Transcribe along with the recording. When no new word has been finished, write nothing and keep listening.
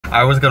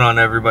I was good on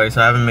everybody,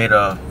 so I haven't made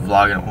a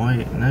vlog in.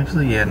 Wait,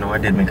 actually, yeah, no, I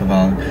did make a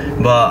vlog.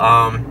 But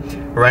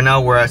right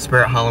now we're at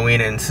Spirit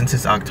Halloween, and since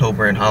it's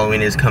October and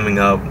Halloween is coming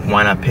up,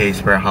 why not pay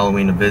Spirit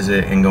Halloween a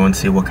visit and go and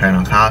see what kind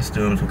of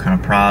costumes, what kind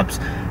of props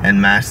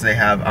and masks they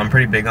have. I'm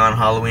pretty big on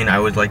Halloween. I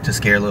always like to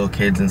scare little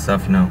kids and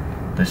stuff, you know.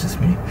 That's just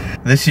me.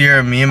 This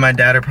year, me and my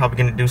dad are probably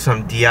gonna do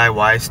some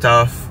DIY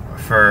stuff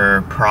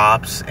for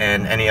props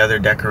and any other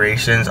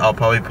decorations. I'll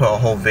probably put a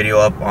whole video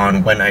up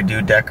on when I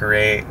do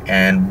decorate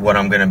and what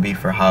I'm gonna be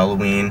for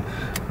Halloween.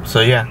 So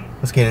yeah,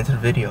 let's get into the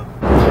video.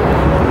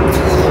 Promise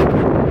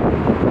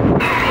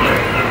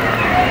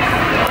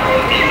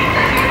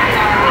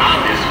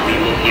we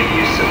will give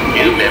you some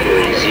new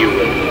memories you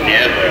will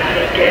never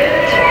forget.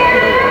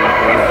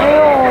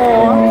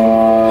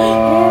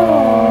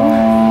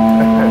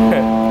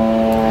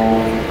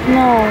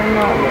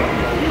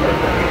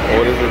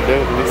 What does it do?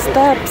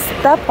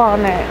 Step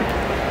on it.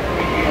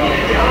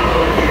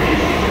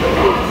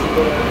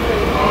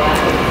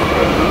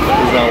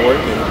 It's not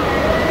working.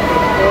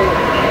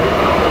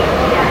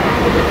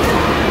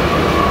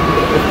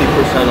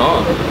 50%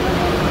 off.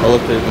 I'll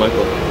look at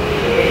Michael.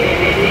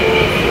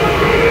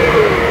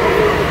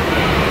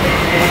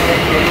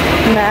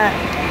 Matt.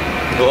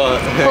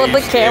 What? Hold the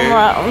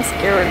camera. I'm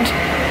scared.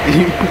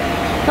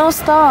 No,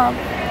 stop.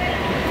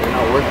 They're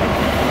not working.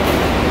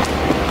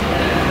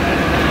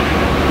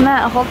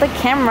 Matt, hold the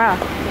camera.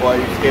 Why, are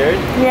you scared?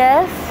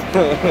 Yes.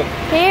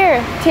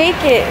 Here,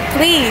 take it,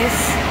 please.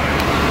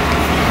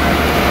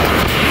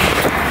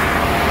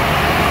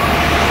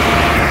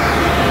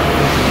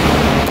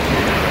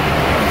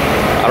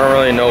 I don't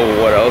really know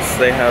what else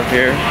they have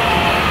here.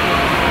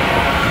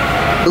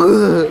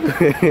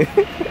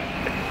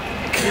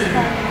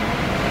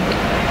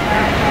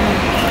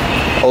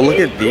 Oh, look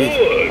at these.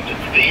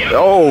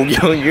 Oh,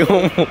 yo.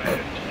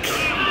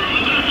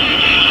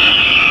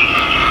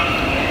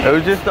 It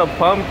was just a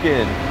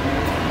pumpkin.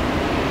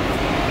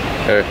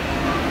 Here,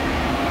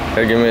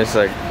 give me a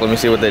sec. Let me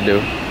see what they do.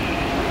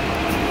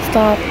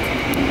 Stop.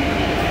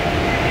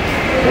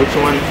 Which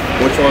one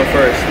first? Which one?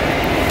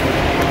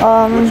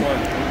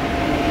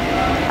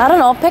 I don't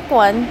know, pick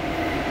one.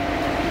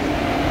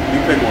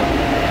 You pick one.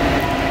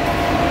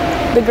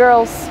 The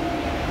girls.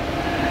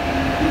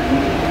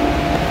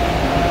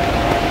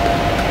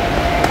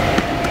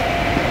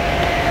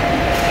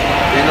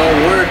 They don't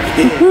work.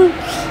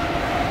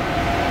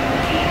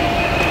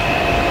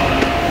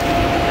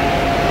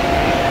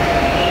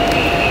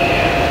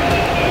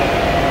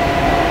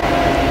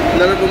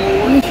 None of them will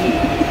work.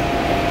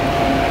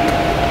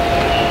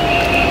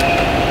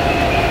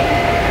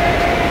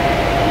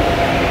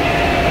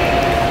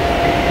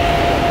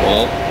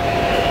 Well,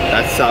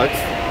 that sucks.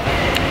 I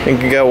think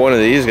you got one of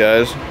these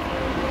guys. I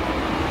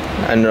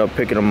ended up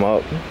picking them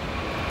up.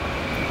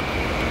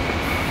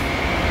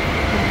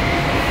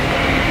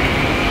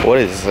 What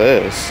is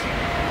this?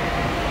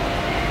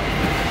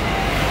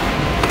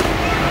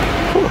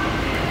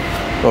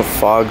 Oh,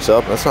 fogs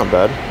up. That's not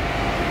bad.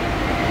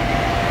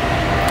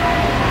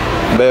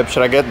 Babe,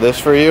 should I get this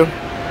for you?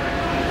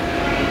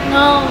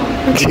 No.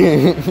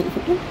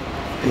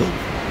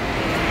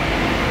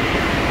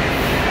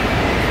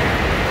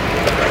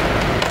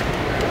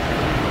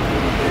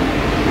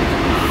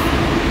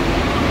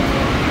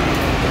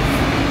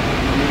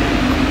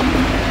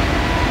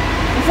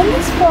 Isn't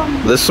this from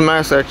This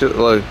mask actually,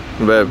 look,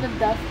 babe. the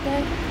Death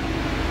Day?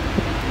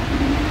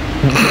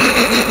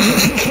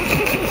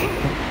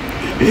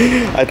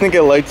 I think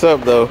it lights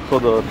up though.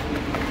 Hold on.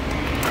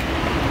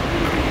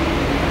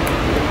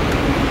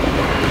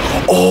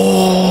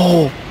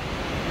 Oh,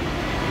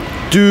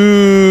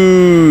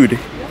 dude,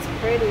 That's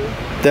pretty.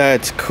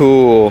 that's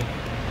cool.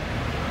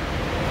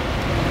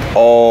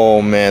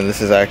 Oh man,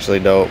 this is actually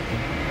dope.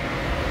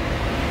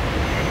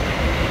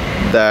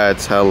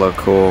 That's hella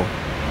cool.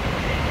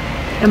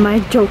 Am I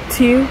a joke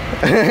to you?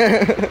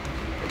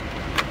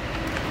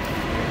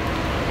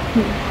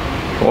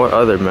 What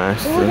other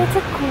mask? Oh, that's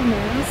a cool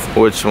mask.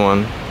 Which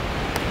one?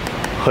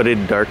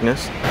 Hooded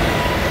Darkness.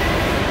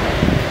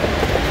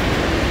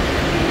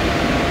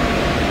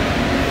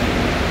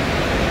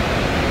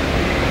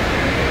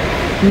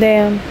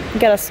 Damn, you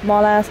got a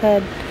small ass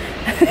head.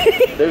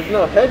 There's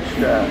no head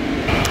strap.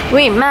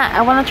 Wait, Matt,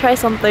 I want to try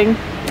something.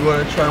 You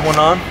want to try one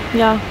on?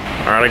 Yeah.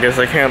 Alright, I guess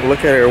I can't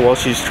look at her while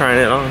she's trying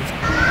it on.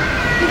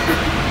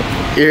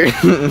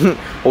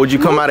 Would you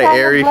come out of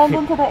area? Blend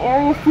into the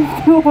area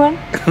 51.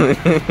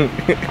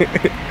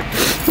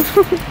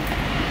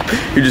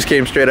 You just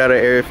came straight out of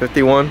area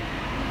 51?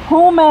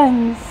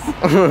 Humans.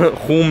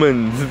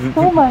 Humans.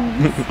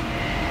 Humans.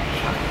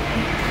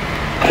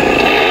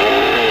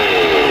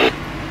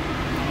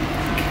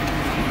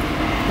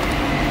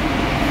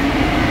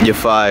 You're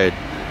fired.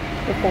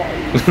 You're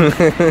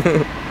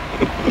fired.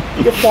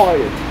 You're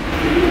fired.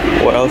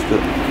 What else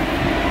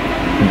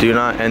do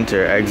not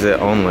enter, exit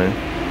only.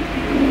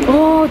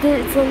 Oh,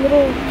 it's a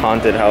little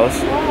Haunted house.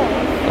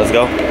 Oh. Let's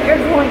go. You're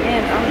going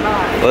in, I'm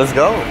not. Let's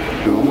go.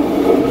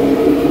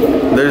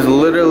 There's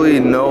literally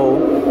no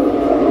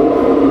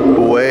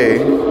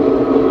way.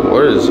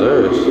 What is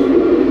this?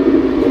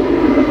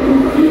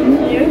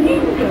 Chuki.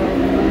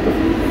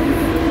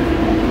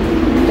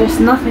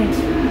 There's nothing.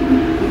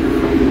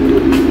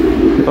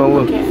 Oh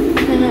look. Okay.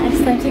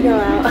 It's time to go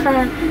out.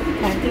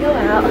 Time to go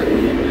out.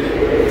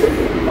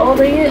 Oh,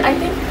 I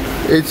think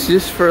It's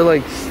just for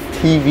like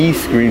TV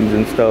screens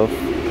and stuff.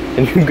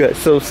 And you got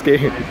so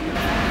scared.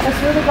 I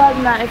swear to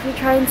God, Matt, if you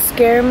try and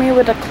scare me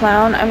with a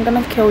clown, I'm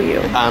gonna kill you.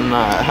 I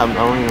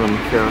don't even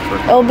care for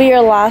it. It'll be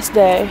your last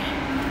day.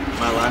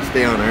 My last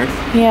day on earth?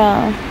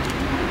 Yeah.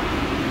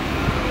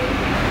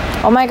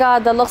 Oh my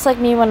God, that looks like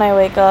me when I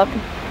wake up.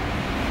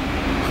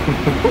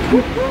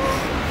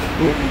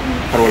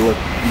 How do I look?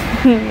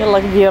 You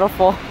look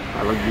beautiful.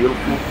 I look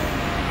beautiful.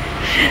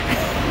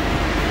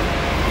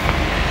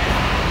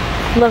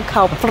 Look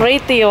how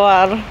pretty you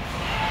are.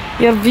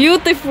 You're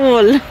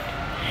beautiful.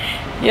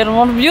 You're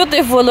more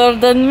beautifuler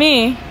than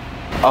me.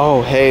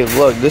 Oh, hey,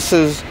 look, this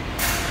is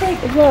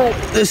Look.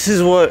 This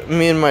is what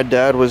me and my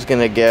dad was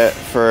gonna get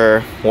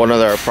for one of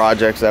our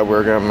projects that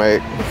we're gonna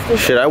make.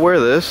 Should I wear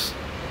this?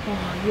 Oh,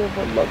 you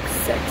would look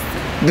sexy.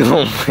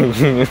 Oh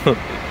my God.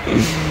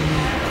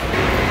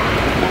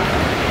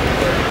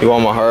 You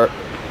want my heart?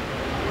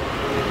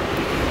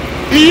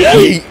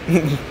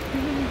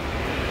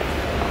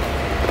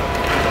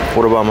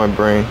 What about my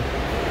brain?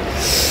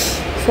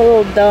 It's a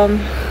little dumb.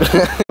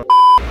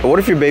 What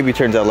if your baby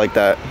turns out like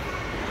that?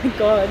 Oh my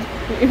God.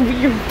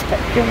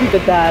 You'll be the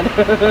dad.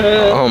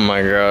 Oh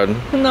my God.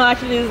 No,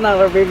 actually, it's not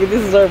our baby.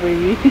 This is our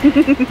baby.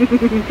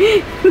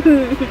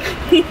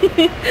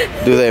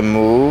 Do they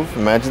move?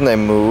 Imagine they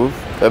move.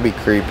 That'd be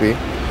creepy.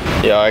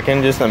 Yeah, I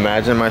can just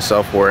imagine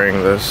myself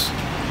wearing this.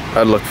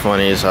 I'd look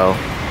funny as hell.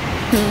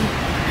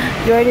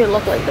 You already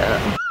look like that.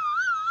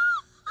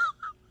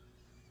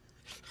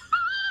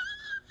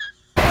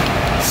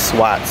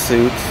 SWAT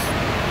suits.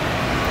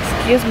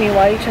 Excuse me,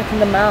 why are you checking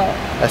them out?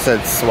 I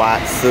said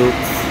SWAT suits.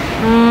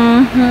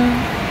 Mm-hmm.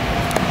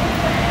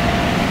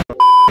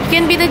 You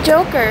can be the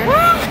Joker.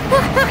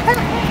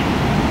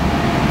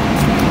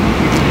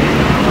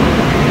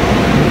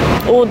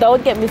 Oh, that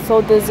would get me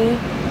so dizzy.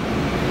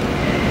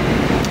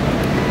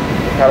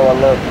 How do I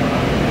look?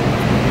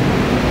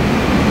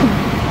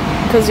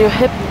 Because you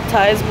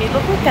hypnotized me.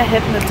 Look like I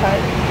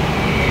hypnotized.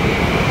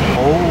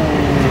 Oh,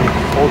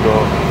 hold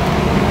up.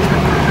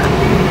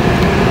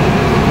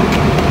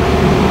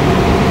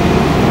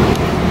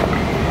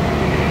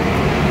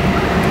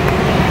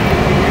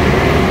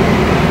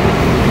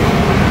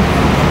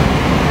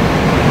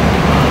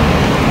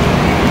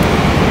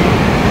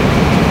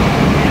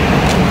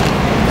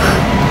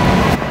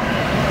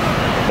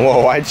 Whoa,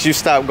 why'd you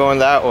stop going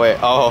that way?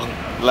 Oh,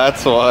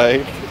 that's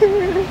why.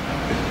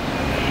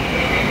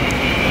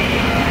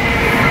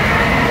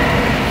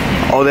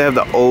 Oh, they have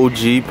the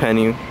OG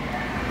Penny.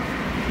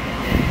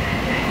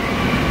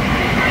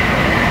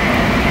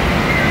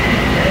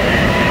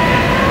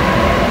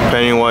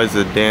 Pennywise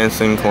the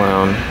Dancing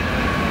Clown.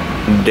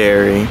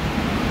 Derry.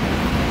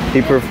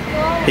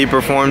 He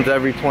performs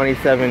every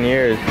 27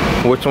 years.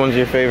 Which one's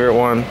your favorite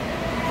one?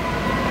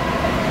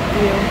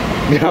 You.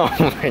 Oh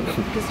my God.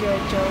 Because you're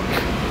a joke.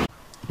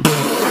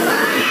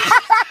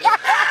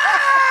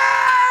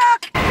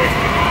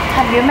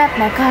 Have you met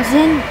my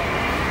cousin?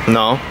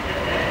 No.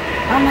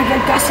 Oh my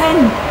God,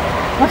 cousin!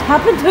 What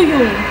happened to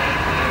you?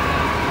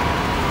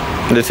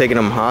 They're taking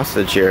him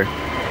hostage here.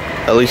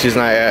 At least he's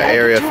not at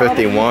Area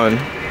 51.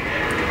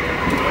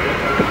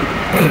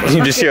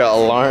 You just hear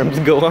alarms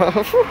go off.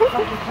 Fuck your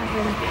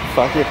cousin.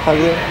 Fuck your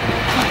cousin.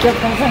 Fuck your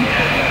cousin.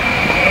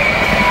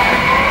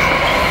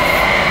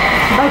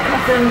 Bye,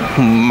 cousin.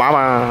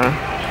 Mama.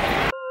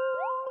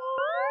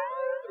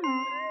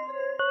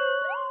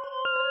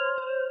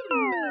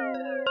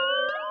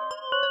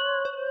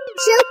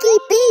 Chuki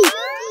beat.